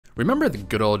Remember the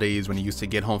good old days when you used to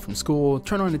get home from school,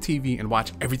 turn on the TV, and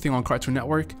watch everything on Cartoon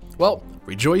Network? Well,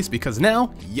 rejoice, because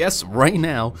now, yes, right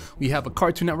now, we have a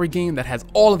Cartoon Network game that has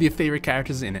all of your favorite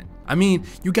characters in it. I mean,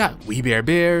 you got We Bare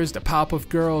Bears, the Powerpuff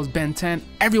Girls, Ben 10,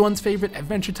 everyone's favorite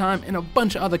Adventure Time, and a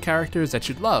bunch of other characters that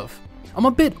you'd love. I'm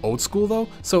a bit old school though,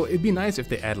 so it'd be nice if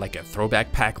they add like a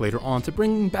throwback pack later on to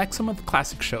bring back some of the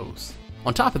classic shows.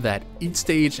 On top of that, each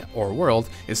stage or world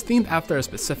is themed after a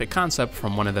specific concept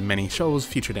from one of the many shows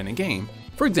featured in a game.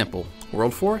 For example,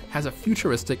 World 4 has a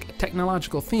futuristic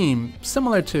technological theme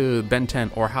similar to Ben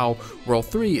 10, or how World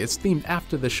 3 is themed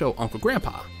after the show Uncle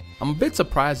Grandpa. I'm a bit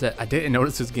surprised that I didn't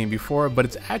notice this game before, but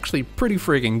it's actually pretty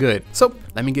freaking good. So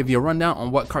let me give you a rundown on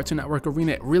what Cartoon Network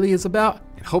Arena really is about,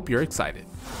 and hope you're excited.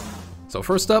 So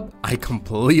first up, I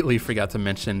completely forgot to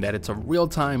mention that it's a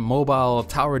real-time mobile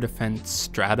tower defense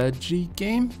strategy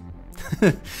game.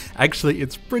 Actually,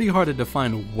 it's pretty hard to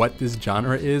define what this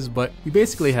genre is, but you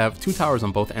basically have two towers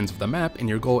on both ends of the map, and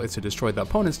your goal is to destroy the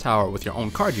opponent's tower with your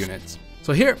own card units.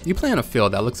 So here, you play on a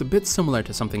field that looks a bit similar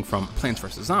to something from Plants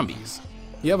vs. Zombies.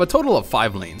 You have a total of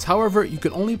 5 lanes, however, you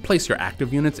can only place your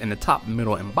active units in the top,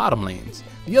 middle, and bottom lanes.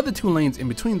 The other 2 lanes in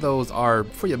between those are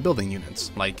for your building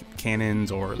units, like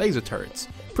cannons or laser turrets.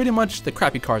 Pretty much the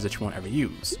crappy cards that you won't ever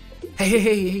use.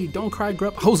 Hey, don't cry,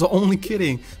 Grup, I was only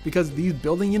kidding, because these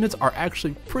building units are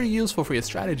actually pretty useful for your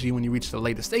strategy when you reach the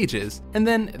later stages. And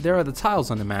then there are the tiles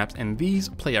on the maps, and these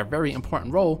play a very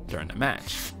important role during the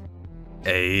match.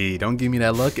 Hey, don't give me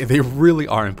that look, they really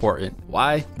are important.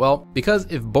 Why? Well, because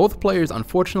if both players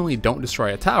unfortunately don't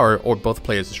destroy a tower, or both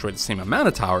players destroy the same amount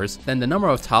of towers, then the number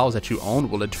of tiles that you own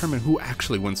will determine who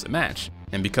actually wins the match.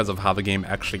 And because of how the game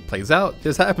actually plays out,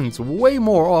 this happens way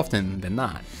more often than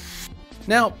not.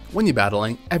 Now, when you're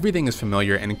battling, everything is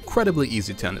familiar and incredibly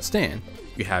easy to understand.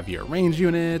 You have your range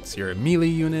units, your melee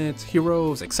units,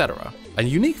 heroes, etc. A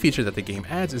unique feature that the game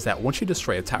adds is that once you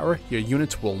destroy a tower, your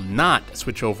units will not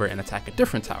switch over and attack a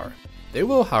different tower. They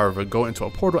will, however, go into a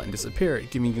portal and disappear,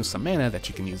 giving you some mana that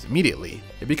you can use immediately.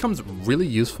 It becomes really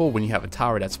useful when you have a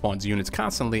tower that spawns units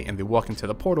constantly and they walk into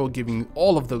the portal, giving you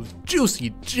all of those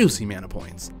juicy mana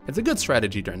points. It's a good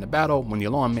strategy during the battle when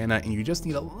you're low on mana and you just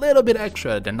need a little bit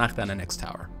extra to knock down the next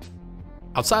tower.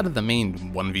 Outside of the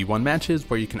main 1v1 matches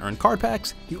where you can earn card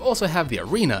packs, you also have the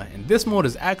arena, and this mode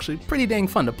is actually pretty dang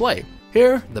fun to play.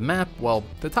 Here, the map, well,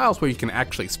 the tiles where you can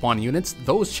actually spawn units,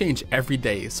 those change every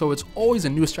day, so it's always a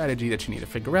new strategy that you need to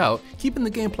figure out, keeping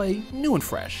the gameplay new and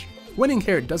fresh. Winning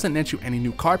here doesn't net you any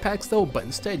new card packs though, but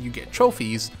instead you get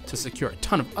trophies to secure a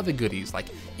ton of other goodies like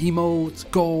emotes,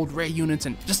 gold, rare units,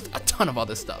 and just a ton of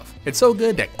other stuff. It's so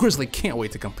good that Grizzly can't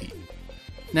wait to compete.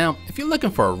 Now, if you're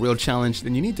looking for a real challenge,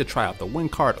 then you need to try out the Win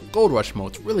Card or Gold Rush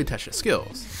mode to really test your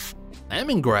skills.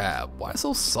 Lemon Grab, why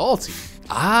so salty?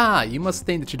 Ah, you must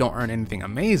think that you don't earn anything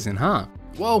amazing, huh?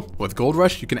 Well, with Gold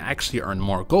Rush, you can actually earn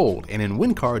more gold, and in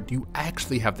Win Card, you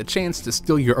actually have the chance to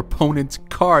steal your opponent's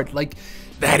card. Like,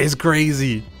 that is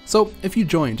crazy. So, if you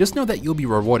join, just know that you'll be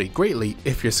rewarded greatly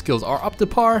if your skills are up to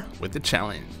par with the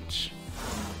challenge.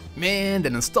 Man, the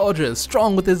nostalgia is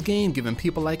strong with this game, giving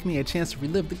people like me a chance to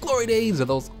relive the glory days of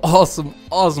those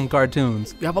awesome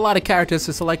cartoons. You have a lot of characters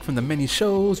to select from the many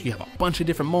shows, you have a bunch of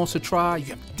different modes to try, you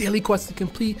have daily quests to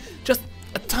complete, just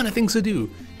a ton of things to do.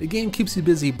 The game keeps you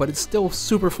busy, but it's still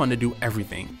super fun to do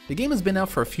everything. The game has been out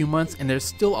for a few months and there's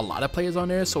still a lot of players on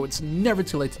there, so it's never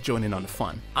too late to join in on the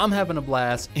fun. I'm having a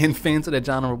blast, and fans of the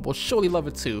genre will surely love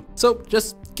it too. So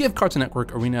just give Cartoon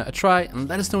Network Arena a try and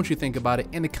let us know what you think about it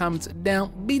in the comments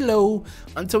down below.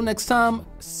 Until next time,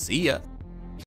 see ya.